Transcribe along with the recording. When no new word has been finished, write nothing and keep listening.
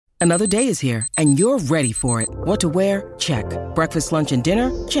Another day is here, and you're ready for it. What to wear? Check. Breakfast, lunch, and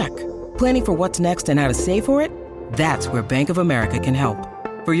dinner? Check. Planning for what's next and how to save for it? That's where Bank of America can help.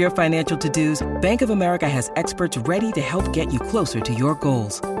 For your financial to-dos, Bank of America has experts ready to help get you closer to your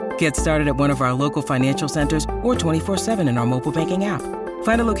goals. Get started at one of our local financial centers or 24/7 in our mobile banking app.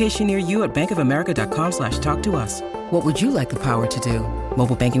 Find a location near you at bankofamerica.com/talktous. What would you like the power to do?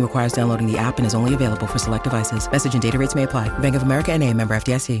 Mobile banking requires downloading the app and is only available for select devices. Message and data rates may apply. Bank of America N.A., member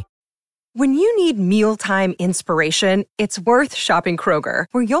FDIC. When you need mealtime inspiration, it's worth shopping Kroger,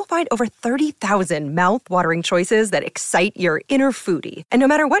 where you'll find over 30,000 mouth-watering choices that excite your inner foodie. And no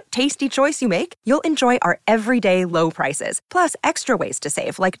matter what tasty choice you make, you'll enjoy our everyday low prices, plus extra ways to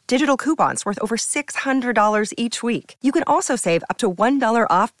save, like digital coupons worth over $600 each week. You can also save up to $1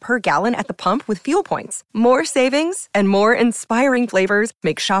 off per gallon at the pump with fuel points. More savings and more inspiring flavors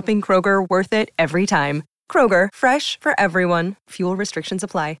make shopping Kroger worth it every time. Kroger, fresh for everyone. Fuel restrictions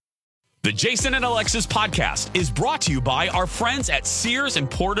apply. The Jason and Alexis podcast is brought to you by our friends at Sears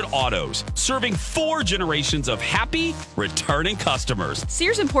Imported Autos, serving 4 generations of happy, returning customers.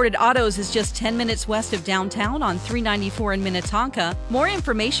 Sears Imported Autos is just 10 minutes west of downtown on 394 in Minnetonka. More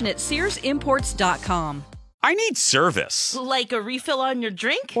information at SearsImports.com. I need service. Like a refill on your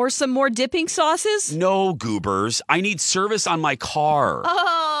drink? Or some more dipping sauces? No, goobers. I need service on my car.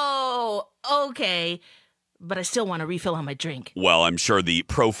 Oh, okay. But I still want a refill on my drink. Well, I'm sure the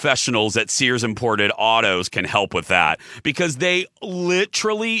professionals at Sears Imported Autos can help with that because they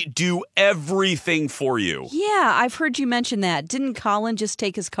literally do everything for you. Yeah, I've heard you mention that. Didn't Colin just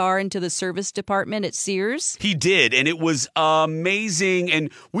take his car into the service department at Sears? He did, and it was amazing.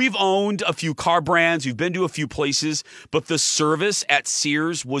 And we've owned a few car brands. We've been to a few places, but the service at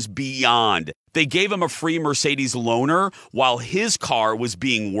Sears was beyond. They gave him a free Mercedes loaner while his car was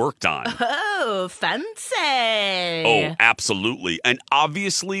being worked on. Oh, fancy. Oh, absolutely. And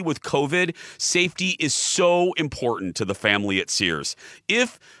obviously with COVID, safety is so important to the family at Sears.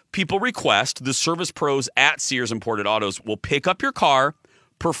 If people request, the service pros at Sears Imported Autos will pick up your car,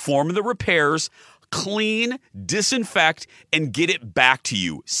 perform the repairs, clean, disinfect, and get it back to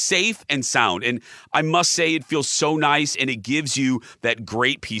you safe and sound. And I must say, it feels so nice, and it gives you that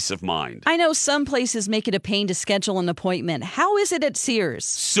great peace of mind. I know some places make it a pain to schedule an appointment. How is it at Sears?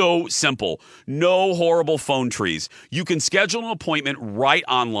 So simple. No horrible phone trees. You can schedule an appointment right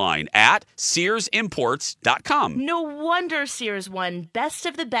online at SearsImports.com. No wonder Sears won Best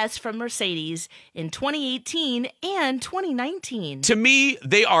of the Best from Mercedes in 2018 and 2019. To me,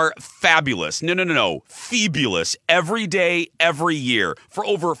 they are fabulous. No. Fabulous. Every day, every year. For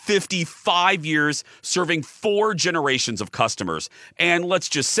over 55 years, serving 4 generations of customers. And let's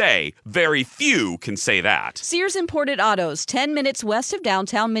just say, very few can say that. Sears Imported Autos, 10 minutes west of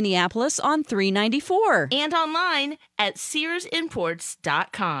downtown Minneapolis on 394. And online at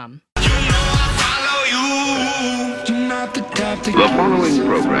SearsImports.com. The following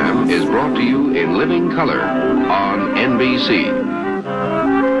program is brought to you in living color on NBC.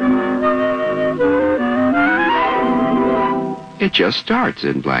 It just starts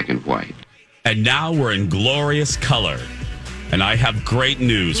in black and white. And now we're in glorious color. And I have great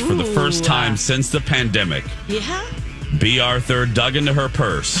news. For the first time since the pandemic. Yeah? B. Arthur dug into her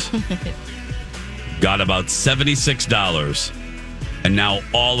purse. Got about $76. And now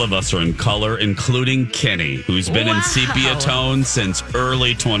all of us are in color, including Kenny, who's been in sepia tone since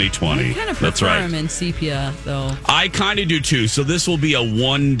early 2020. I kind of That's right. him in sepia, though. I kind of do, too. So this will be a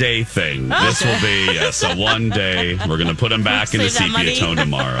one-day thing. This will be, yes, a one-day. We're going to put him back into sepia tone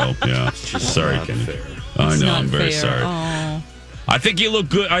tomorrow. Yeah. Sorry, Kenny. I know. I'm very sorry. Oh. I think he look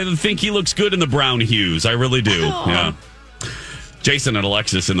good. I think he looks good in the brown hues. I really do. Oh. Yeah. Jason and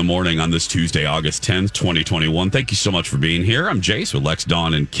Alexis in the morning on this Tuesday, August 10th, 2021. Thank you so much for being here. I'm Jace with Lex,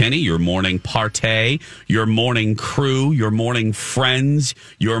 Dawn, and Kenny, your morning party, your morning crew, your morning friends,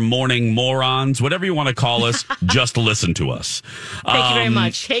 your morning morons, whatever you want to call us, just listen to us. Thank you very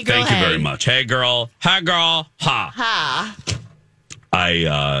much. Hey, girl, Thank you very much. Hey, girl. Hi, girl. Ha. Ha.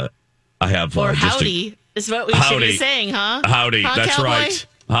 I have... Or just howdy is what we should be saying, huh? Howdy. Huh, That's cowboy? right.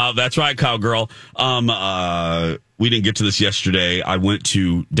 That's right, cowgirl. We didn't get to this yesterday. I went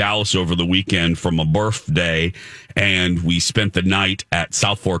to Dallas over the weekend for my birthday, and we spent the night at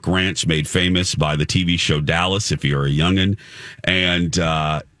South Fork Ranch, made famous by the TV show Dallas, if you're a youngin'. And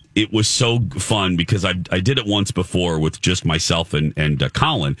it was so fun because I did it once before with just myself and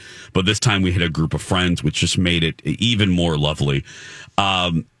Colin, but this time we had a group of friends, which just made it even more lovely.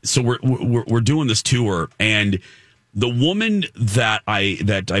 So we're doing this tour, and the woman that I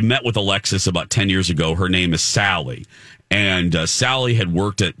met with Alexis about 10 years ago, her name is Sally. And Sally had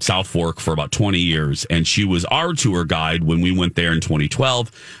worked at South Fork for about 20 years, and she was our tour guide when we went there in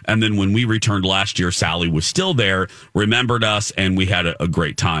 2012. And then when we returned last year, Sally was still there, remembered us, and we had a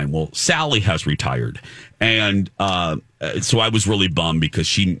great time. Well, Sally has retired. And so I was really bummed because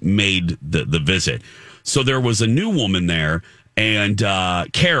she made the visit. So there was a new woman there, and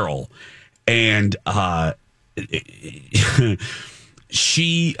Carol. And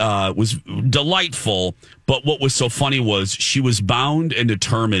she was delightful, but what was so funny was she was bound and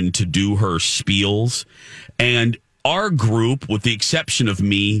determined to do her spiels. And our group, with the exception of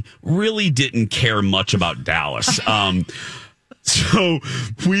me, really didn't care much about Dallas. So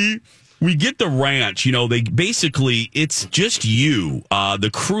we get the ranch, they basically, it's just you. The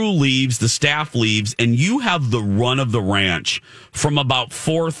crew leaves, the staff leaves, and you have the run of the ranch from about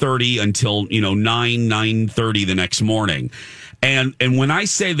 4:30 until, 9:30 the next morning. And when I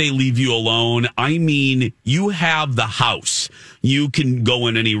say they leave you alone, I mean you have the house. You can go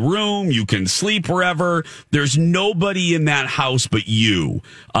in any room. You can sleep wherever. There's nobody in that house but you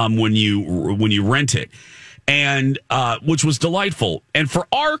when you rent it, and which was delightful. And for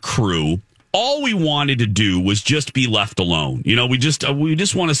our crew, all we wanted to do was just be left alone. We just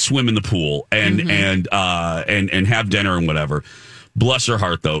want to swim in the pool and have dinner and whatever. Bless her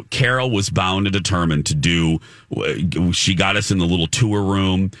heart, though. Carol was bound and determined to do. She got us in the little tour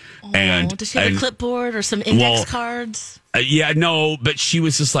room. And does she have a clipboard or some index cards? Yeah, no, but she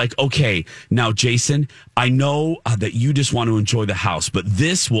was just like, okay, now, Jason, I know that you just want to enjoy the house, but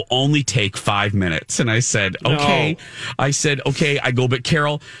this will only take 5 minutes. And I said, okay. No. I said, okay. I go, but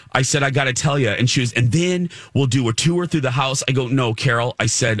Carol, I said, I got to tell you. And she was, and then we'll do a tour through the house. I go, no, Carol. I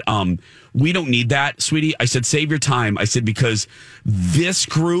said, we don't need that, sweetie. I said, save your time. I said, because this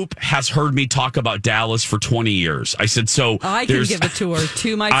group has heard me talk about Dallas for 20 years. I said, so I can give a tour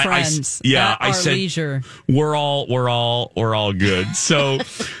to my friends. I said, leisure. We're all good. So,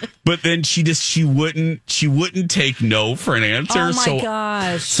 but then she wouldn't take no for an answer. Oh my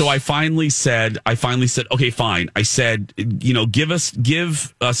gosh. So I finally said, okay, fine. I said, give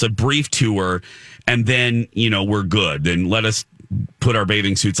us a brief tour, and then, we're good. Then let us put our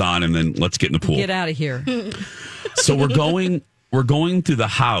bathing suits on, and then let's get in the pool. Get out of here. So we're going through the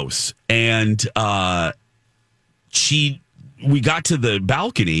house, and we got to the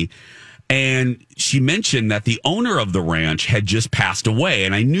balcony, and she mentioned that the owner of the ranch had just passed away.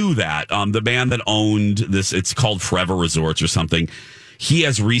 And I knew that. The man that owned this, it's called Forever Resorts or something, he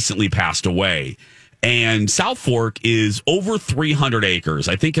has recently passed away. And South Fork is over 300 acres.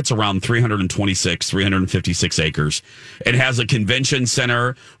 I think it's around 356 acres. It has a convention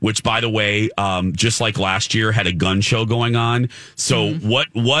center, which, by the way, just like last year, had a gun show going on. So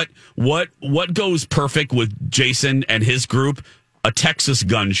what goes perfect with Jason and his group? A Texas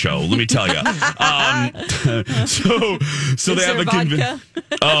gun show, let me tell you. So they have a convention.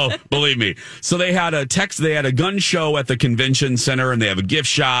 Oh, believe me. So they had a gun show at the convention center, and they have a gift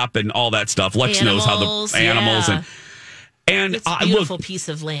shop and all that stuff. Lex knows how the animals and it's a beautiful piece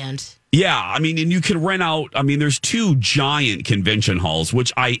of land. Yeah, I mean, and you can rent out. I mean, there's 2 giant convention halls,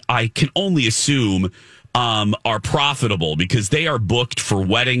 which I can only assume are profitable because they are booked for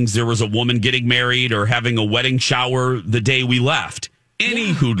weddings. There was a woman getting married or having a wedding shower the day we left.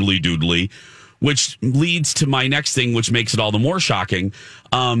 Any hoodly doodly, which leads to my next thing, which makes it all the more shocking.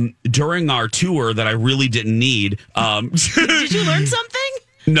 During our tour that I really didn't need. Did you learn something?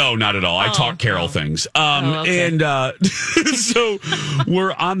 No, not at all. I taught Carol things. Okay. And so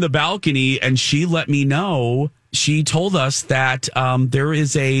we're on the balcony, and she let me know. She told us that there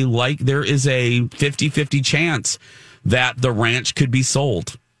is a 50-50 chance that the ranch could be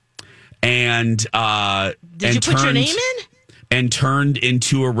sold. And did you put your name in? And turned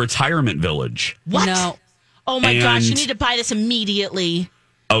into a retirement village. What? No. Oh my gosh, you need to buy this immediately.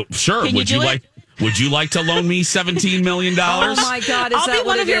 Oh, sure. Would you like to loan me $17 million? Oh my God, I'll be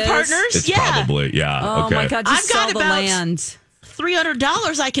one of your partners. It's probably, yeah. Oh okay. my God, just I've got sell the about land.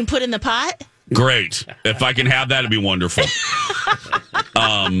 $300 I can put in the pot. Great. If I can have that, it'd be wonderful.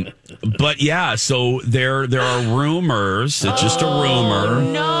 But yeah, so there are rumors. It's just a rumor.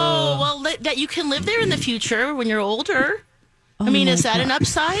 No, well, that you can live there in the future when you're older. I mean, is that an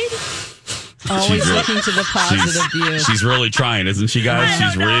upside? Always looking to the positive view. She's really trying, isn't she, guys?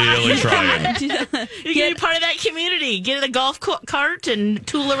 She's really trying. You can be part of that community. Get in a golf cart and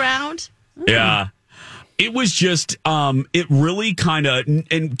tool around. Yeah. It was just, it really kind of,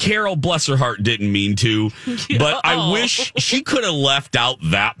 and Carol, bless her heart, didn't mean to, but I wish she could have left out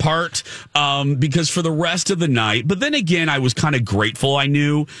that part, because for the rest of the night, but then again, I was kind of grateful I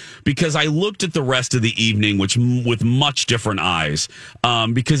knew, because I looked at the rest of the evening, with much different eyes,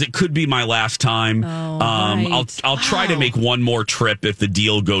 because it could be my last time. Right. I'll try to make one more trip if the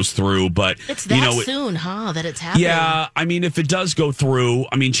deal goes through, but It's that soon, that it's happening. yeah, I mean, if it does go through,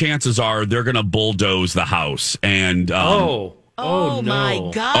 I mean, chances are they're going to bulldoze the house. And Oh no.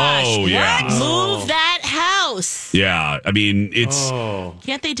 my gosh. Oh, yeah. What? Move that house. Yeah, I mean, it's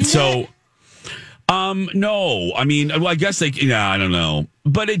Can't they do so. that? No, I mean, well, I guess I don't know,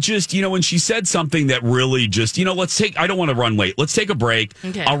 but it just, when she said something that really just, I don't want to run late. Let's take a break.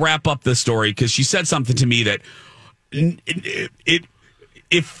 Okay. I'll wrap up the story because she said something to me that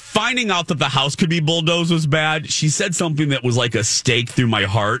if finding out that the house could be bulldozed was bad, she said something that was like a stake through my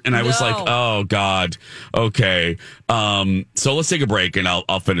heart. And I was like, oh, God. Okay. So let's take a break and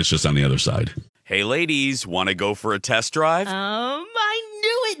I'll finish this on the other side. Hey, ladies, want to go for a test drive? I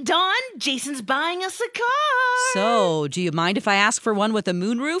knew it, Dawn. Jason's buying us a car. So, do you mind if I ask for one with a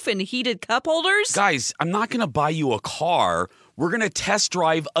moonroof and heated cup holders? Guys, I'm not going to buy you a car. We're going to test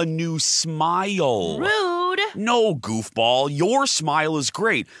drive a new Smile. Rude. No, goofball. Your Smile is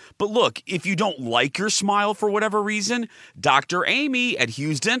great. But look, if you don't like your Smile for whatever reason, Dr. Amy at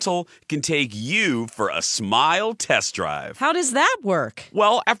Hughes Dental can take you for a Smile test drive. How does that work?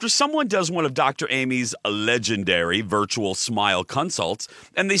 Well, after someone does one of Dr. Amy's legendary virtual Smile consults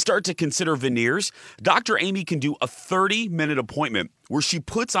and they start to consider veneers, Dr. Amy can do a 30-minute appointment where she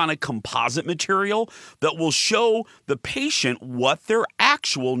puts on a composite material that will show the patient what their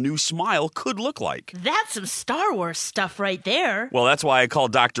actual new smile could look like. That's some Star Wars stuff right there. Well, that's why I call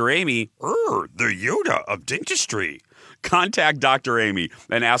Dr. Amy the Yoda of dentistry. Contact Dr. Amy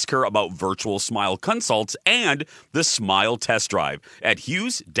and ask her about virtual smile consults and the Smile test drive at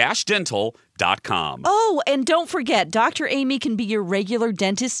hughes-dental.com. Oh, and don't forget, Dr. Amy can be your regular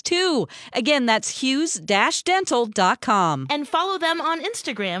dentist too. Again, that's hughes-dental.com. And follow them on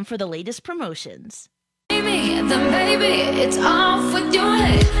Instagram for the latest promotions. Baby, it's off with your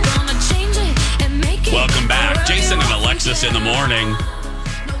head. Gonna change it and make it. Welcome back. Jason and Alexis in the morning.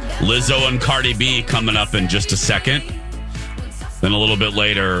 Lizzo and Cardi B coming up in just a second. Then a little bit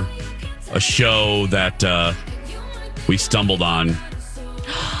later, a show that we stumbled on.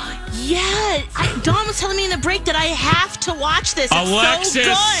 Yeah, Dawn was telling me in the break that I have to watch this. It's Alexis.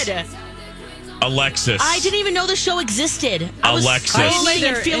 so good. Alexis. I didn't even know the show existed. I was Alexis. scrolling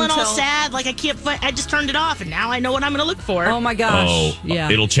and feeling all Until- sad, like I just turned it off, and now I know what I'm going to look for. Oh my gosh. Oh, yeah.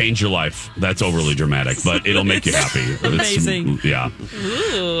 It'll change your life. That's overly dramatic, but it'll make you happy. Amazing. Yeah.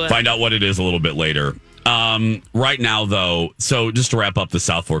 Ooh. Find out what it is a little bit later. Right now, though, so just to wrap up the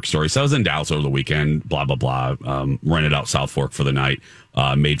South Fork story. So I was in Dallas over the weekend, blah, blah, blah. Rented out South Fork for the night,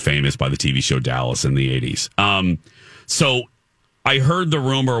 made famous by the TV show Dallas in the 80s. So I heard the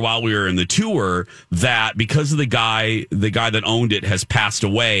rumor while we were in the tour that because of the guy that owned it has passed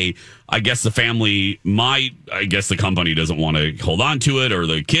away, I guess the family I guess the company doesn't want to hold on to it, or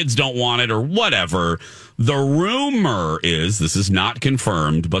the kids don't want it, or whatever. The rumor is, this is not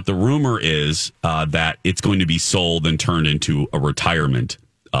confirmed, but the rumor is that it's going to be sold and turned into a retirement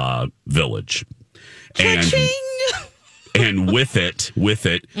village. And with it,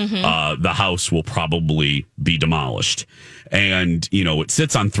 the house will probably be demolished. And, it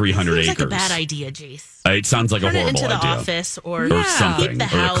sits on 300 acres. Seems like a bad idea, Jace. It sounds like Turn a horrible it into the idea. office or something. keep the Or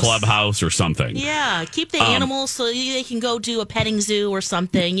a house. clubhouse or something. Yeah, keep the animals so they can go do a petting zoo or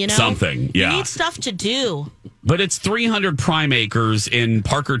something, Something, yeah. You need stuff to do. But it's 300 prime acres in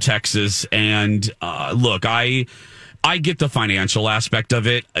Parker, Texas. And look, I get the financial aspect of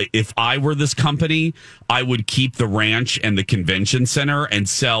it. If I were this company, I would keep the ranch and the convention center and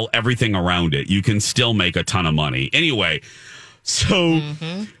sell everything around it. You can still make a ton of money. Anyway, so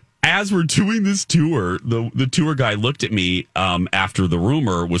as we're doing this tour, the tour guy looked at me after the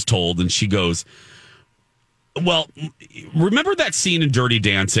rumor was told, and she goes, well, remember that scene in Dirty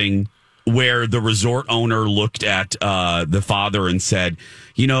Dancing where the resort owner looked at the father and said,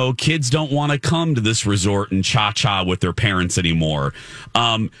 kids don't want to come to this resort and cha-cha with their parents anymore.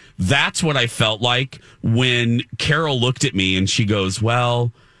 That's what I felt like when Carol looked at me and she goes,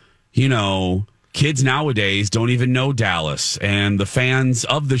 well, kids nowadays don't even know Dallas, and the fans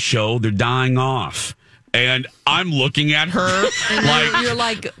of the show, they're dying off. And I'm looking at her like You're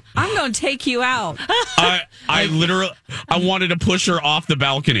like, I'm going to take you out. I literally wanted to push her off the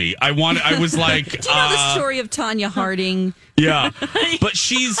balcony. I was like, Do you know the story of Tanya Harding Yeah, but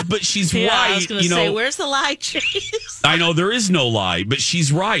she's Yeah, right. I was going to say, where's the lie, Chase? I know there is no lie, but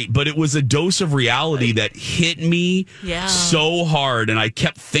she's right. But it was a dose of reality that hit me so hard, and I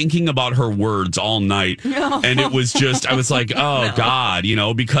kept thinking about her words all night. And it was just, I was like, oh God,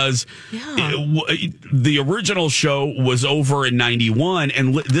 because the original show was over in 91,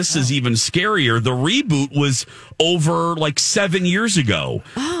 and this is even scarier. The reboot was over like 7 years ago,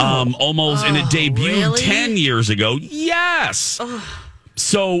 almost, and it debuted 10 years ago. Yes.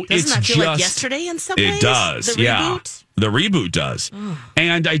 So Doesn't that feel like yesterday in some ways? It does. The reboot? The reboot does.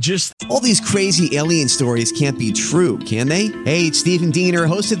 And I just... All these crazy alien stories can't be true, can they? Hey, it's Stephen Diener,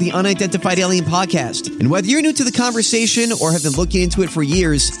 host of the Unidentified Alien Podcast. And whether you're new to the conversation or have been looking into it for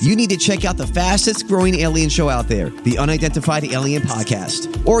years, you need to check out the fastest growing alien show out there, the Unidentified Alien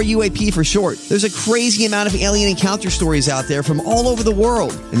Podcast, or UAP for short. There's a crazy amount of alien encounter stories out there from all over the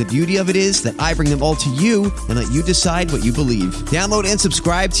world. And the beauty of it is that I bring them all to you and let you decide what you believe. Download and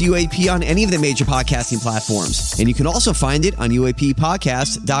subscribe to UAP on any of the major podcasting platforms. And you can also find it on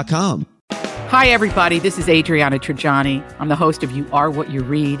UAPpodcast.com. Hi, everybody. This is Adriana Trajani. I'm the host of You Are What You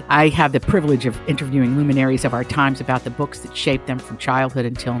Read. I have the privilege of interviewing luminaries of our times about the books that shaped them from childhood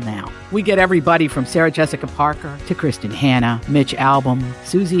until now. We get everybody from Sarah Jessica Parker to Kristen Hanna, Mitch Albom,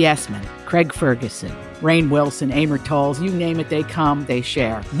 Susie Essman, Craig Ferguson, Rainn Wilson, Amor Tolls, you name it, they come, they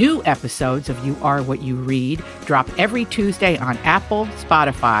share. New episodes of You Are What You Read drop every Tuesday on Apple,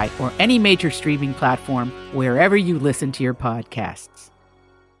 Spotify, or any major streaming platform wherever you listen to your podcasts.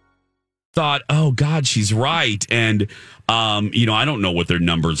 Thought, oh God, she's right. And, I don't know what their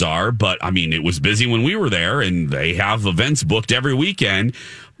numbers are, but I mean, it was busy when we were there and they have events booked every weekend,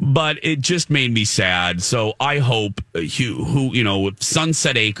 but it just made me sad. So I hope if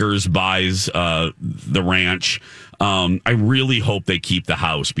Sunset Acres buys the ranch, I really hope they keep the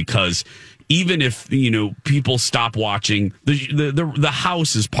house, because even if, people stop watching, the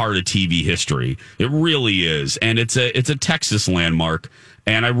house is part of TV history. It really is. And it's a Texas landmark.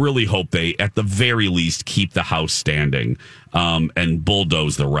 And I really hope they, at the very least, keep the house standing and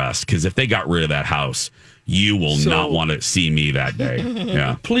bulldoze the rest. Because if they got rid of that house, you will not want to see me that day.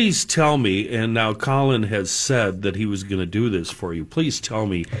 Yeah. Please tell me, and now Colin has said that he was going to do this for you. Please tell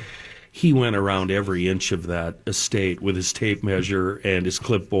me he went around every inch of that estate with his tape measure and his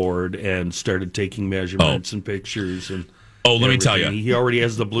clipboard and started taking measurements and pictures. And let me tell you. He already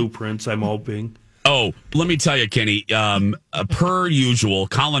has the blueprints, I'm hoping. Oh, let me tell you, Kenny, per usual,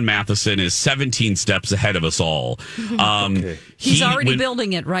 Colin Matheson is 17 steps ahead of us all. Okay. He's already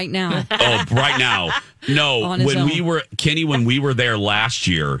building it right now. Oh, right now. No, when we were there last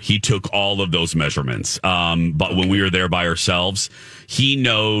year, he took all of those measurements. But when we were there by ourselves, he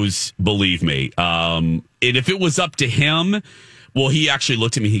knows, believe me. And if it was up to him, well, he actually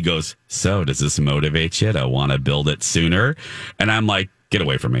looked at me, he goes, so does this motivate you to want to build it sooner? And I'm like, get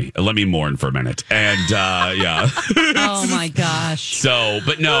away from me. Let me mourn for a minute. And, yeah. Oh, my gosh. So,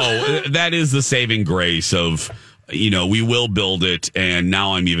 but no, that is the saving grace of, we will build it. And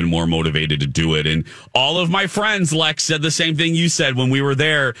now I'm even more motivated to do it. And all of my friends, Lex, said the same thing you said when we were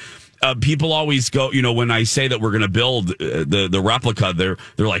there. People always go, when I say that we're going to build the replica, they're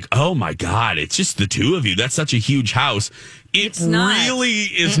like, oh, my God, it's just the two of you. That's such a huge house. It's really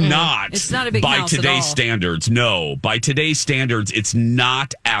is not. It's not a big by house today's at all. standards. No, by today's standards, it's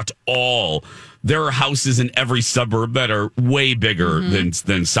not at all. There are houses in every suburb that are way bigger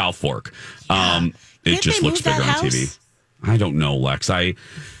than South Fork. Yeah. It just looks bigger on TV. I don't know, Lex. I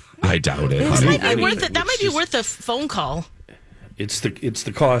doubt it. That might be worth it. That might be worth a phone call. It's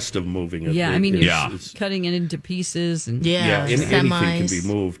the cost of moving it. Yeah, it's cutting it into pieces. And anything can be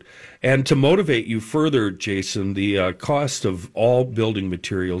moved. And to motivate you further, Jason, the cost of all building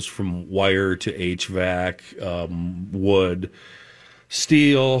materials from wire to HVAC, wood,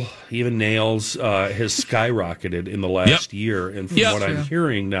 steel, even nails, has skyrocketed in the last year. And from what I'm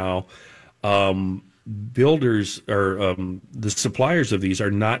hearing now, builders or the suppliers of these are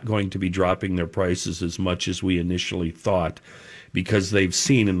not going to be dropping their prices as much as we initially thought, because they've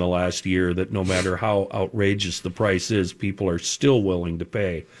seen in the last year that no matter how outrageous the price is, people are still willing to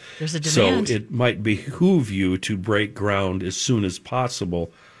pay. There's a demand. So it might behoove you to break ground as soon as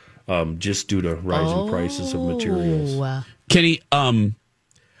possible, just due to rising prices of materials. Kenny,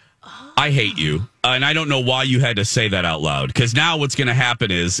 I hate you. And I don't know why you had to say that out loud, because now what's going to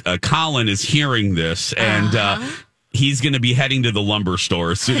happen is Colin is hearing this and he's going to be heading to the lumber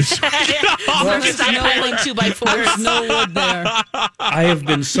store as soon as stockpiling 2x4s. There's no wood there. I have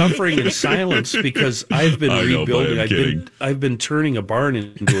been suffering in silence because I've been rebuilding. I've been turning a barn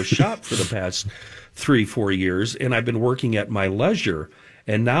into a shop for the past 3-4 years, and I've been working at my leisure.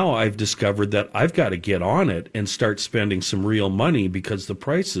 And now I've discovered that I've got to get on it and start spending some real money because the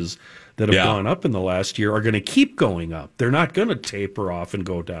prices that have gone up in the last year are going to keep going up. They're not going to taper off and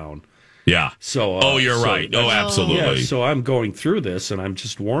go down. Yeah. So, you're right. Oh, absolutely. Yeah, so I'm going through this, and I'm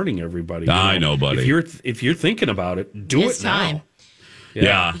just warning everybody. I know, buddy. If you're thinking about it, do it's it now. time.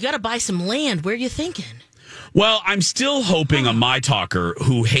 Yeah. You got to buy some land. Where are you thinking? Well, I'm still hoping a My Talker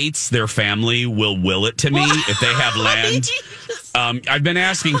who hates their family will it to me if they have land. I've been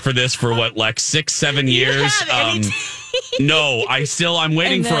asking for this for 6-7 years. No, I'm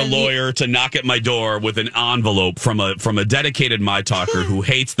waiting for a lawyer to knock at my door with an envelope from a dedicated My Talker who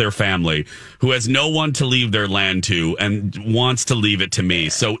hates their family, who has no one to leave their land to and wants to leave it to me.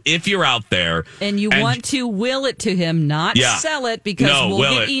 So if you're out there and you want to will it to him, not sell it, because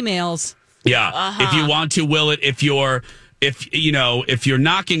we'll get emails. Yeah. If you want to will it, if you're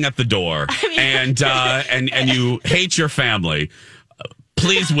knocking at the door and you hate your family,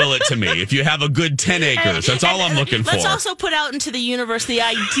 please will it to me. If you have a good 10 acres, that's all I'm looking for. Let's also put out into the universe the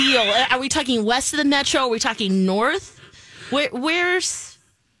ideal. Are we talking west of the metro? Are we talking north? Where's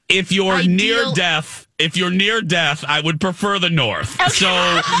if you're ideal? If you're near death, I would prefer the north. Okay. So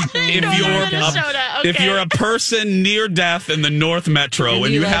if you're a person near death in the North Metro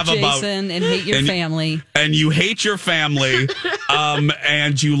and you have Jason and hate your family and you hate your family,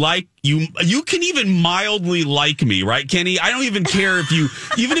 and you can even mildly like me, right, Kenny? I don't even care if you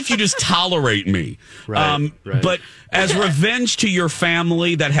just tolerate me. Right. But as revenge to your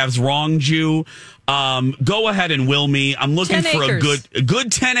family that has wronged you, go ahead and will me. I'm looking for a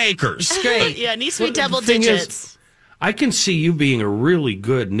good 10 acres. That's great. Yeah, it needs to be double digits. I can see you being a really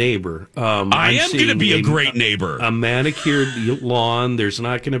good neighbor. I am going to be a great neighbor. A manicured lawn. There's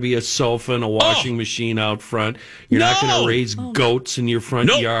not going to be a sofa and a washing machine out front. You're not going to raise goats in your front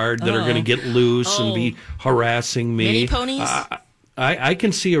yard that are going to get loose and be harassing me. Mini ponies? I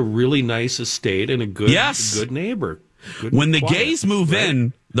can see a really nice estate and a good neighbor. When the gays move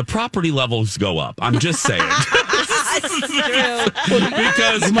in, the property levels go up. I'm just saying.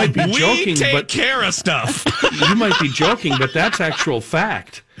 Because you might be joking, take care of stuff. You might be joking, but that's actual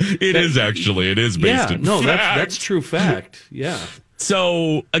fact. It is based in fact. That's true fact. Yeah.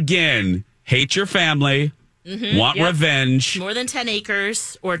 So again, hate your family, want revenge. More than 10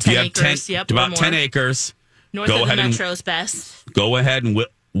 acres or 10 acres. About 10 acres. North of the metro's best. Go ahead and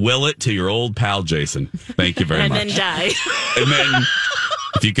will it to your old pal Jason. Thank you very much. And then die. And then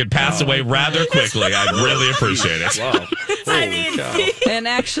if you could pass away rather quickly, I'd really appreciate it. Wow. And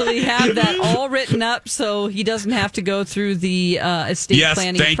actually have that all written up so he doesn't have to go through the estate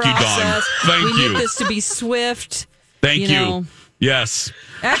planning process. Thank you. We need this to be swift. Thank you. Yes.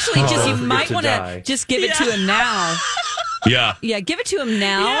 Actually, you might want to just give it to him now. Yeah. Yeah, give it to him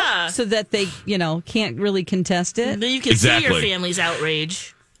now so that they, can't really contest it. Then you can see your family's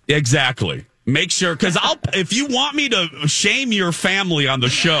outrage. Exactly. Make sure, because if you want me to shame your family on the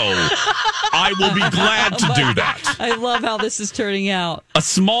show, I will be glad to do that. I love how this is turning out. A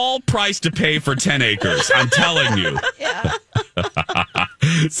small price to pay for 10 acres, I'm telling you. Yeah.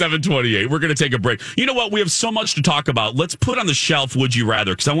 7:28. We're going to take a break. You know what? We have so much to talk about. Let's put on the shelf, Would You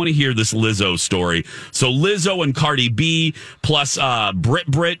Rather, because I want to hear this Lizzo story. So Lizzo and Cardi B plus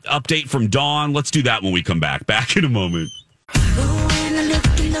Brit update from Dawn. Let's do that when we come back. Back in a moment.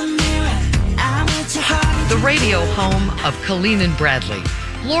 The radio home of Colleen and Bradley,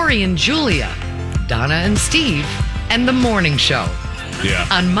 Lori and Julia, Donna and Steve, and The Morning Show. Yeah.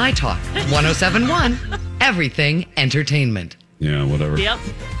 On My Talk 107.1, Everything Entertainment. Yeah, whatever. Yep.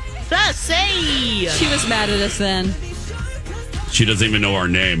 She was mad at us then. She doesn't even know our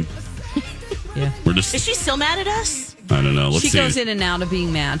name. Yeah. Is she still mad at us? I don't know. Let's see. She goes in and out of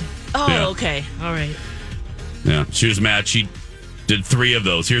being mad. Oh, okay. All right. Yeah, she was mad. She did 3 of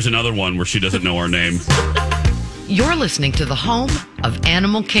those. Here's another one where she doesn't know our name. You're listening to the home of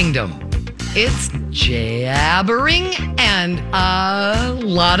Animal Kingdom. It's jabbering and a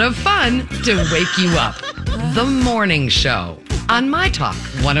lot of fun to wake you up. The Morning Show on My Talk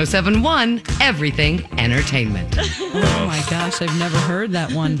 107.1, Everything Entertainment. Oh my gosh, I've never heard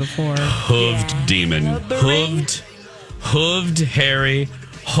that one before. Hooved demon. Hooved, hairy,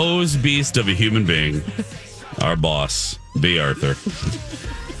 hose beast of a human being. Our boss, B. Arthur.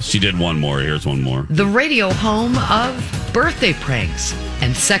 She did one more. Here's one more. The radio home of birthday pranks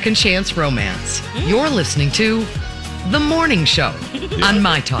and second chance romance. You're listening to The Morning Show on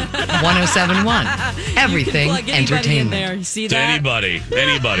My Talk 107.1, Everything Entertainment. There. You see to that? anybody.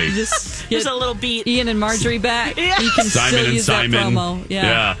 Just There's a little beat. Ian and Marjorie back. Yeah. You can Simon still and use Simon. that promo.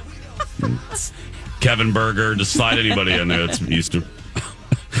 Yeah. Kevin Berger. Just slide anybody in there that's used to.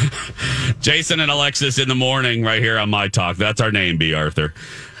 Jason and Alexis in the morning right here on My Talk. That's our name, B. Arthur.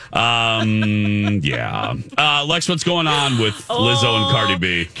 Yeah. Lex, what's going on with Lizzo and Cardi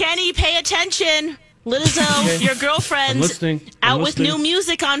B? Kenny, pay attention. Lizzo, your girlfriend's out with new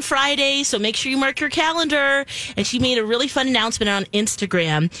music on Friday, so make sure you mark your calendar. And she made a really fun announcement on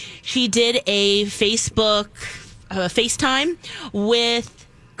Instagram. She did a Facebook FaceTime with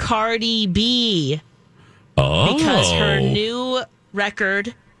Cardi B. Oh. Because her new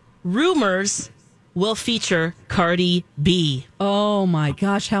record, Rumors, will feature Cardi B. Oh my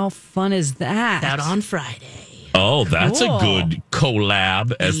gosh, how fun is that? Out on Friday. Oh, that's Cool. a good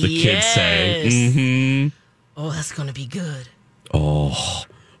collab, as the kids say. Mm-hmm. Oh, that's going to be good. Oh,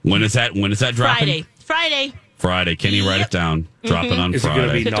 when is that dropping? Friday. Can you write it down? Drop it on Is it Friday.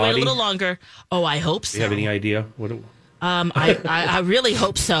 gonna be Could wait a naughty? little longer. Oh, I hope so. Do you have any idea? What? I really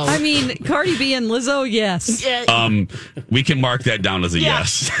hope so. I mean, Cardi B and Lizzo, yes. Yeah. We can mark that down as a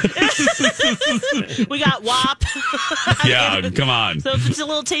yes. We got WAP. Yeah, come on. So if it's a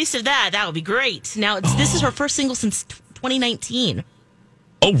little taste of that would be great. Now, this is her first single since 2019.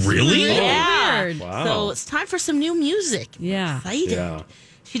 Oh, really? Yeah. Weird. Wow. So it's time for some new music. Yeah. Excited. Yeah.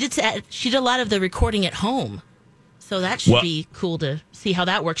 She did a lot of the recording at home. So that should be cool to see how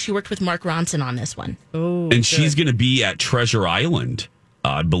that works. She worked with Mark Ronson on this one. Oh, And she's going to be at Treasure Island,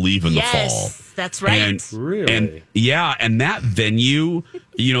 I believe, in the fall. Yes, that's right. And, Really? And that venue,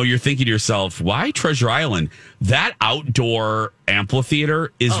 you're thinking to yourself, why Treasure Island? That outdoor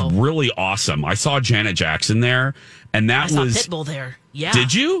amphitheater is really awesome. I saw Janet Jackson there, and I that saw was. Pitbull there. Yeah.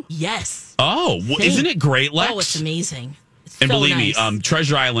 Did you? Yes. Oh, well, isn't it great, Lex? Oh, it's amazing. It's And so believe nice. me,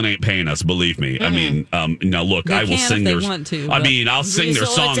 Treasure Island ain't paying us. Believe me. I mean, now look, They I will can sing if they their. want to, I but- mean, I'll sing their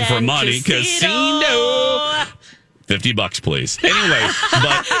Resort song for and money. Casino. $50, please. Anyway,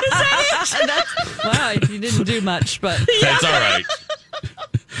 but wow, you didn't do much, but that's all right.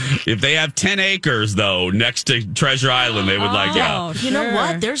 If they have 10 acres though next to Treasure Island, they would like Oh, You know sure.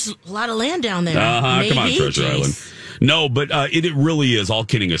 what? There's a lot of land down there. Come on, Maybe, Treasure Jace. Island. No, but it really is. All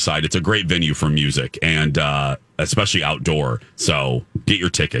kidding aside, it's a great venue for music and especially outdoor. So get your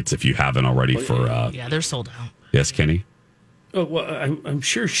tickets if you haven't already. For Yeah, they're sold out. yes, Kenny. Oh, well, I'm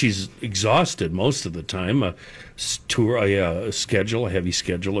sure she's exhausted most of the time. A heavy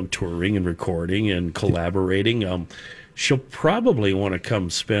schedule of touring and recording and collaborating. She'll probably want to come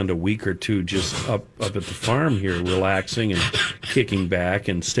spend a week or two just up at the farm here, relaxing and kicking back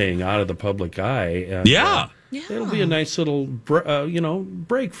and staying out of the public eye. And, Yeah. It'll be a nice little,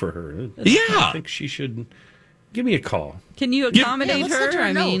 break for her. Yeah. I think she should give me a call. can you accommodate let's let her? her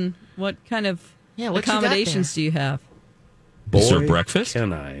I know. mean, what kind of Yeah, what you got accommodations do you have? Is there Boy, breakfast?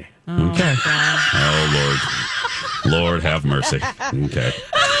 Can I? Okay. Oh, Lord have mercy. Okay.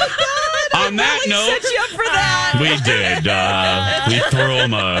 On that note, Set you up for that. we did. We threw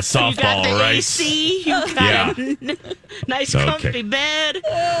him a You got softball, the right? AC. You got a nice, Okay. comfy bed.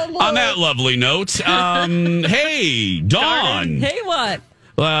 On that lovely note, hey, Dawn. Hey, what?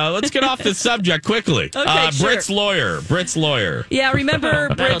 Let's get off this subject quickly. Okay, sure. Britt's lawyer. Yeah, remember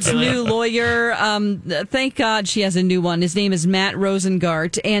Britt's do it. new lawyer? Thank God she has a new one. His name is Matt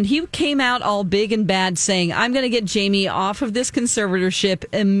Rosengart, and he came out all big and bad saying, I'm going to get Jamie off of this conservatorship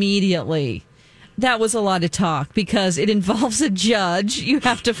immediately. That was a lot of talk because it involves a judge. You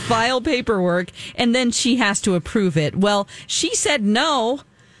have to file paperwork, and then she has to approve it. Well, she said no.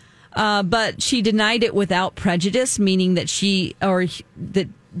 But she denied it without prejudice, meaning that that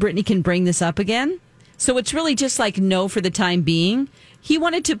Brittany can bring this up again. So it's really just like no for the time being. He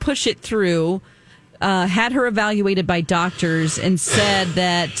wanted to push it through, had her evaluated by doctors, and said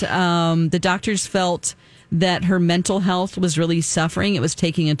that the doctors felt that her mental health was really suffering. It was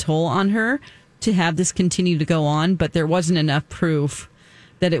taking a toll on her to have this continue to go on, but there wasn't enough proof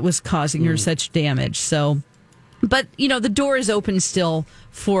that it was causing her such damage. So. But, the door is open still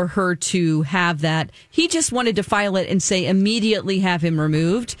for her to have that. He just wanted to file it and say immediately have him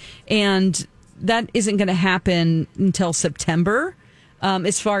removed. And that isn't going to happen until September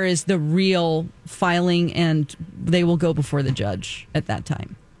as far as the real filing. And they will go before the judge at that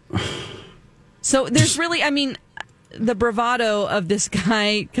time. So there's really, the bravado of this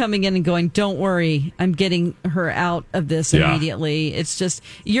guy coming in and going, don't worry, I'm getting her out of this immediately. It's just,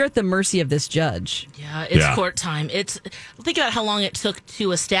 you're at the mercy of this judge. Yeah, it's court time. Think about how long it took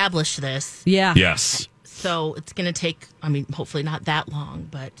to establish this. Yeah. Yes. So it's going to take, hopefully not that long,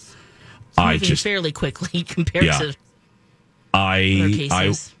 but it's moving fairly quickly compared to other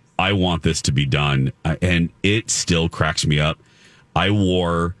cases. I want this to be done, and it still cracks me up. I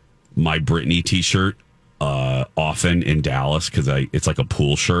wore my Britney t-shirt often in Dallas because it's like a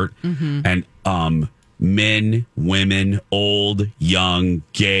pool shirt, and men, women, old, young,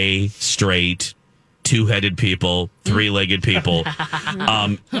 gay, straight, two-headed people, three-legged people.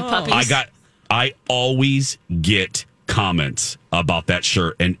 I always get comments about that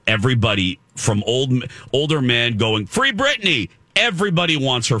shirt, and everybody from older men going, "Free Britney." Everybody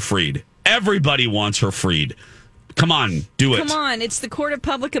wants her freed. Everybody wants her freed. Come on, do it. Come on, it's the court of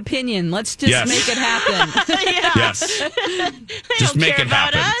public opinion. Let's just make it happen. Yes. Just make it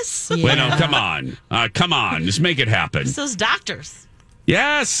happen. Us. Yeah. Well, no, come on. Just make it happen. It's those doctors.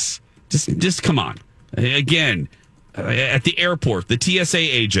 Yes. Just come on. Again, at the airport, the TSA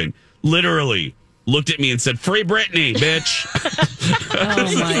agent literally looked at me and said, "Free Britney, bitch."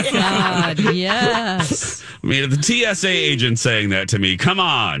 Oh, my God. Yes. I mean, the TSA agent saying that to me, come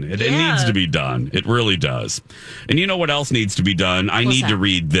on. It needs to be done. It really does. And you know what else needs to be done? I need to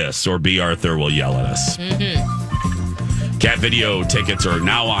read this, or B. Arthur will yell at us. Mm-hmm. Cat Video tickets are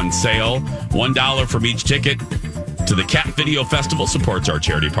now on sale. $1 from each ticket to the Cat Video Festival. Supports our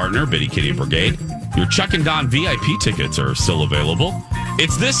charity partner, Bitty Kitty Brigade. Your Chuck and Don VIP tickets are still available.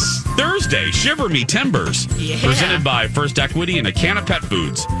 It's this Thursday, Shiver Me Timbers, presented by First Equity and a can of pet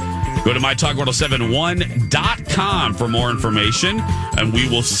foods. Go to mytalk1071.com for more information, and we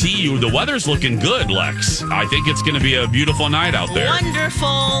will see you. The weather's looking good, Lex. I think it's going to be a beautiful night out there.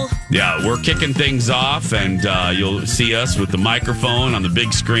 Wonderful. Yeah, we're kicking things off, and you'll see us with the microphone on the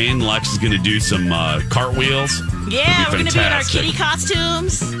big screen. Lex is going to do some cartwheels. Yeah, we're going to be in our kitty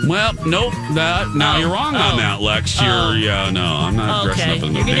costumes. Well, nope. Now you're wrong on that, Lex. I'm not dressing up as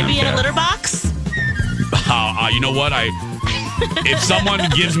no damn cat. You're going to be in a litter box? You know what? If someone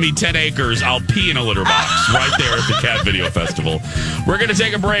gives me 10 acres, I'll pee in a litter box right there at the Cat Video Festival. We're going to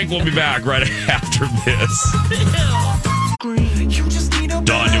take a break. We'll be back right after this.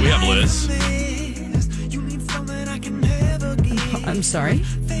 Dawn, do we have Liz? I'm sorry?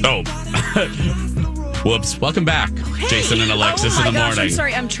 Oh. Whoops. Welcome back, Jason and Alexis in the morning. I'm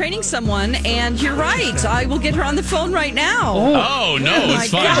sorry. I'm training someone, and you're right. I will get her on the phone right now. Oh no,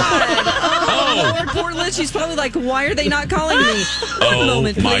 it's fine. Oh, Lord, poor Liz. She's probably like, why are they not calling me? Oh,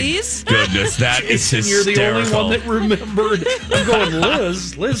 moment, please. My goodness, that is hysterical. You're the only one that remembered. I'm going,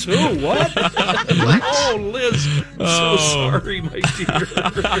 Liz? Liz who? What? Oh, Liz. I'm so sorry, my dear.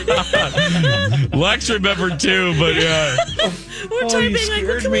 Lex remembered too, but we're typing like,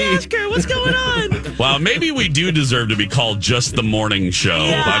 what can we ask her? What's going on? Wow, maybe we do deserve to be called just the morning show.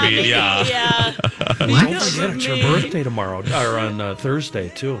 Yeah. I mean, yeah. Don't forget, it's your birthday tomorrow, or on Thursday,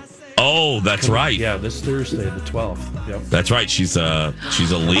 too. Oh, that's right. Yeah, this Thursday, the 12th. Yep. That's right. She's a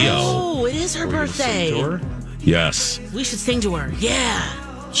Leo. Oh, it is her birthday. Sing to her? Yes. We should sing to her.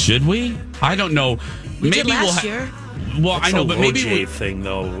 Yeah. Should we? I don't know. We did last year. Well, that's I know, but maybe OJ thing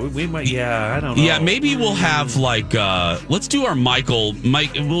though. We might. Yeah, I don't know. Yeah, maybe we'll have like let's do our Michael.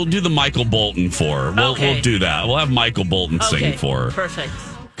 We'll do the Michael Bolton for her. We'll do that. We'll have Michael Bolton sing for her. Perfect.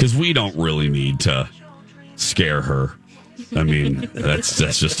 Because we don't really need to scare her. I mean, that's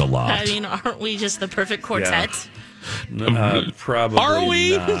just a lot. I mean, aren't we just the perfect quartet? Yeah. Probably. Are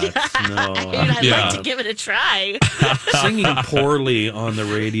we? Not. No. I'd like to give it a try. Singing poorly on the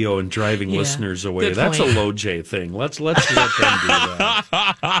radio and driving listeners away. Good That's point. a Low J thing. Let's let them do that.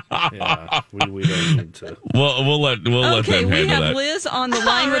 Yeah, we don't need to. We'll let them handle that. Okay, we have Liz on the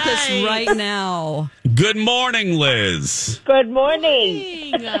line with us right now. Good morning, Liz. Good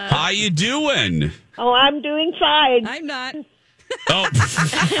morning. How you doing? Oh, I'm doing fine. I'm not. Oh,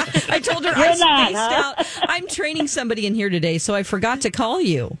 I told her I spaced out. I'm training somebody in here today, so I forgot to call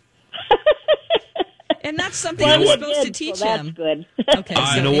you. And that's something I was supposed to teach him. That's good. Okay.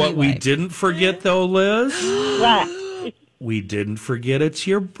 So You know what we didn't forget, though, Liz? What? We didn't forget it's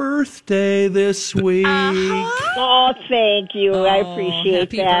your birthday this week. Oh, thank you. I appreciate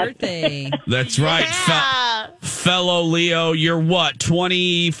happy that. birthday. That's right. Fellow Leo, you're what,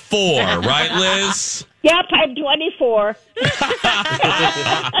 24, right, Liz? Yep, I'm 24.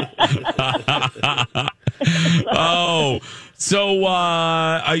 Oh, so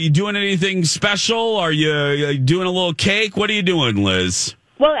are you doing anything special? Are you doing a little cake? What are you doing, Liz?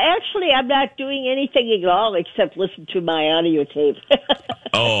 Well, actually, I'm not doing anything at all except listen to my audio tape.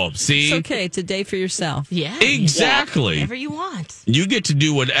 Oh, see? It's okay. It's a day for yourself. Yeah. Exactly. Whatever you want. You get to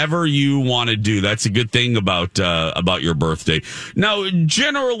do whatever you want to do. That's a good thing about your birthday. Now,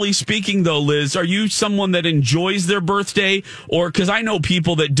 generally speaking, though, Liz, are you someone that enjoys their birthday? Or because I know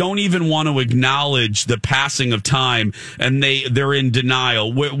people that don't even want to acknowledge the passing of time and they're in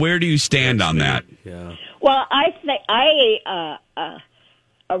denial. Where do you stand on that? Yeah. Well, I think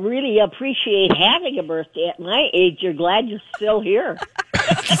I really appreciate having a birthday. At my age, you're glad you're still here.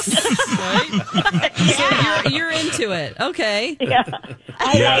 Right? So you're into it. Okay. Yeah.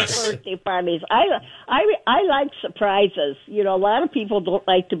 I Yes. like birthday parties. I like surprises. You know, a lot of people don't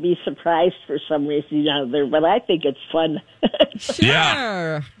like to be surprised for some reason or other, but I think it's fun. Sure.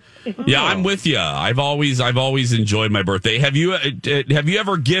 Yeah. Yeah, I'm with you. I've always enjoyed my birthday. Have you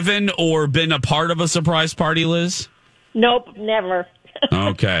ever given or been a part of a surprise party, Liz? Nope, never.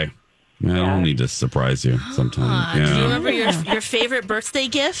 Okay. I don't need to surprise you sometime. Do you Yeah. remember your favorite birthday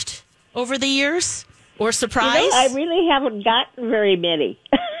gift over the years? Or surprise? You know, I really haven't gotten very many.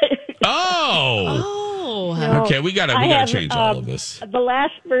 Oh. No. Okay, we gotta change all of this. The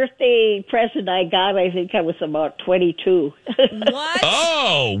last birthday present I got, I think I was about 22. What?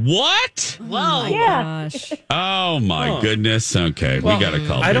 Oh, what? Whoa. Yeah. Gosh. Oh my goodness. Okay, we gotta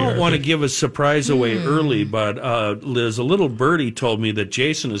call. I don't the want to Earth. give a surprise away early, but Liz, a little birdie told me that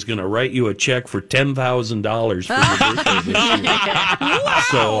Jason is going to write you a check for $10,000 for your birthday this year.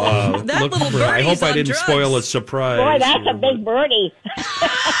 So That look little for. I hope birdie's I on didn't drugs. spoil a surprise. Boy, that's a big birdie.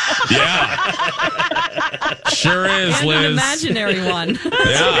 Yeah. Sure is, And Liz. an imaginary one.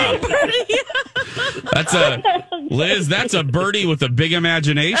 Yeah. That's Liz, that's a birdie with a big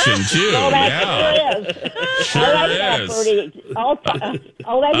imagination too. Oh, that Yeah. sure is. Sure I like that is. birdie.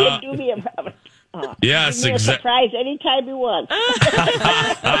 I'll let him do me a Yes, give me a exactly. surprise anytime you want.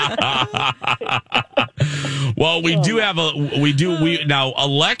 Well, we now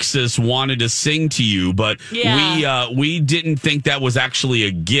Alexis wanted to sing to you, but we didn't think that was actually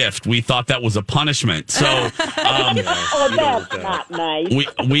a gift. We thought that was a punishment. So Oh, that's not nice.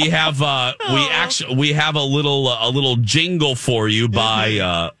 we have a little jingle for you by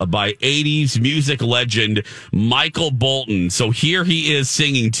 80s music legend Michael Bolton. So here he is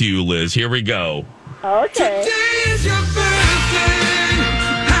singing to you, Liz. Here we go. Okay. is your birthday.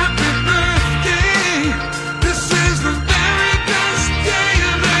 Happy birthday. This is the very best day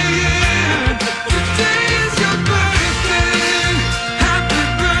of the year. Today is your birthday. Happy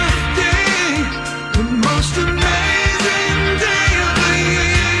birthday. The most amazing day of the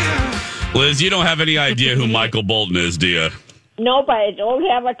year. Liz, you don't have any idea who Michael Bolton is, do you? Nope, I don't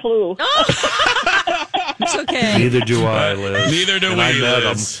have a clue. It's okay. Neither do I, Liz. Neither do And we, I met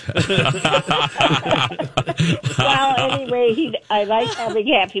Liz. Well, anyway, I like having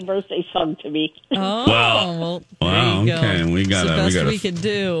happy birthday sung to me. Oh, Well, there you go. okay, we It's gotta- the best we gotta- we could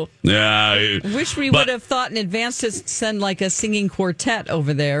do. Yeah. Wish we But- would have thought in advance to send like a singing quartet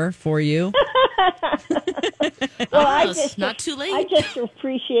over there for you. Well, I it's just not too late. I just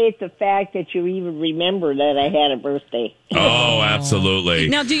appreciate the fact that you even remember that I had a birthday. Oh, absolutely.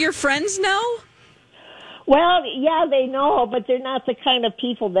 Now, do your friends know? Well, yeah, they know, but they're not the kind of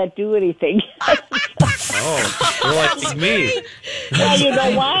people that do anything. Oh, they're like me. Well, you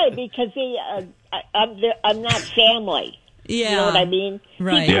know why? Because I'm not family. Yeah. You know what I mean?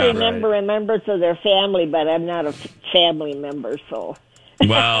 Right. People Yeah, remember members of their family, but I'm not a family member, so.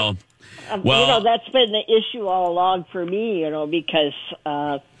 Well, You know, that's been the issue all along for me, you know, because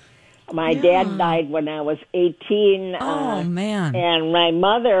my dad died when I was 18. Oh, man. And my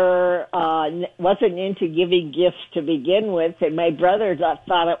mother wasn't into giving gifts to begin with, and my brother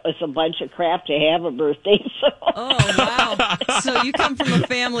thought it was a bunch of crap to have a birthday. So. Oh, wow. So you come from a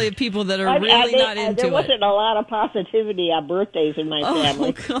family of people that are really not into there it. wasn't a lot of positivity on birthdays in my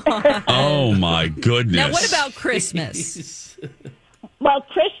family. God. oh my goodness. Now, what about Christmas? Well,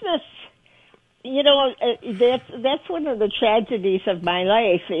 Christmas, you know, that's one of the tragedies of my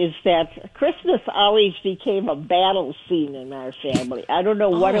life is that Christmas always became a battle scene in our family. I don't know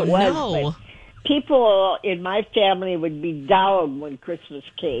what it was, but people in my family would be down when Christmas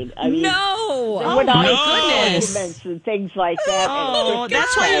came. I mean, No! there would always be goodness. arguments and things like that. Oh,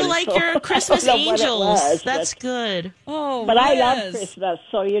 that's why you like your Christmas I don't know what it angels. was, That's good. Oh, But I love Liz. Christmas,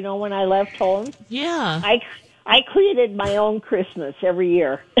 so you know, when I left home, Yeah. I created my own Christmas every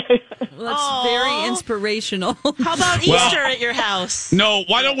year. That's very inspirational. How about Easter at your house? No,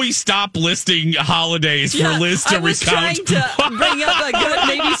 why don't we stop listing holidays Yeah, for Liz to I was recount? trying to bring up a good,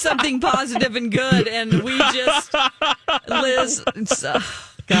 maybe something positive and good, and we just, Liz, it's,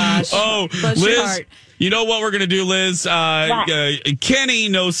 gosh. Oh, bless your Liz, heart. you know what we're going to do, Liz? Kenny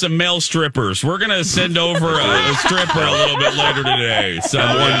knows some male strippers. We're going to send over a stripper a little bit later today. So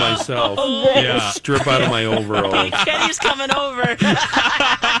I'm one myself. Yeah. Strip out of my overalls. Kenny's coming over.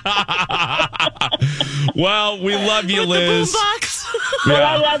 Well, we love you, Liz. Well,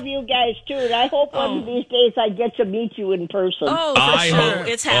 I love you guys too, and I hope one of these days I get to meet you in person. Oh, for I sure. hope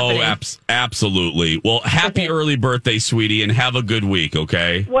It's happening. Oh, absolutely. Well, happy early birthday, sweetie, and have a good week.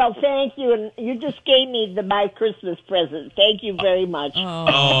 Okay. Well, thank you, and you just gave me my Christmas present. Thank you very much.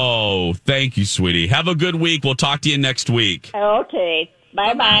 Oh, thank you, sweetie. Have a good week. We'll talk to you next week. Okay.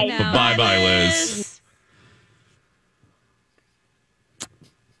 Bye-bye. Bye-bye, Liz.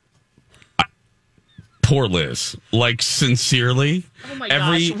 Poor Liz. Like, sincerely. Oh my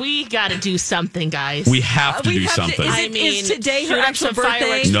gosh, we got to do something, guys. We have to do something. Is today her actual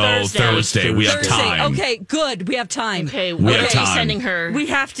birthday? No, Thursday. We have time. Okay, good. We have time. Okay, we have time. Sending her. We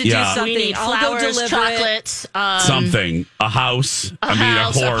have to do something. We need flowers, I'll go deliver chocolates, something. A house. A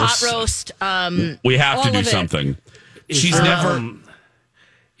horse. A pot roast. We have to do something. She's never.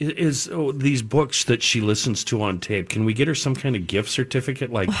 These books that she listens to on tape, can we get her some kind of gift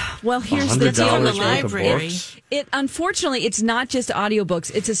certificate, like here's the deal in the library? Unfortunately, it's not just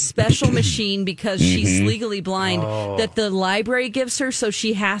audiobooks. It's a special machine because she's legally blind that the library gives her, so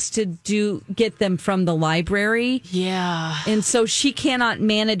she has to get them from the library. Yeah. And so she cannot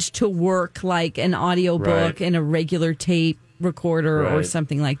manage to work like an audiobook and a regular tape recorder or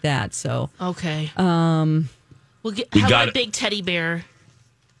something like that. So okay. How about a big teddy bear?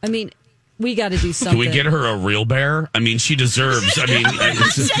 I mean, we got to do something. Can we get her a real bear? I mean, she deserves. I mean,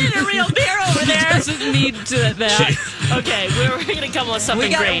 sending a real bear over there. Doesn't need that. Okay, we're going to come up with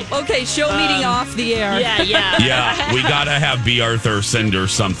something great. Okay, show meeting off the air. Yeah, we got to have B. Arthur send her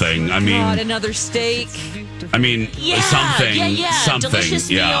something. I mean, another steak. I mean, something. Something. Delicious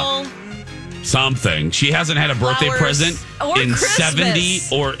meal. Something. She hasn't had a birthday present in Christmas.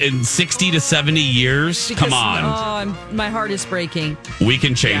 60 to 70 years. Come on. My heart is breaking. We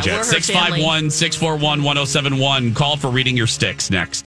can change it. 651-641-1071. Call for reading your sticks next.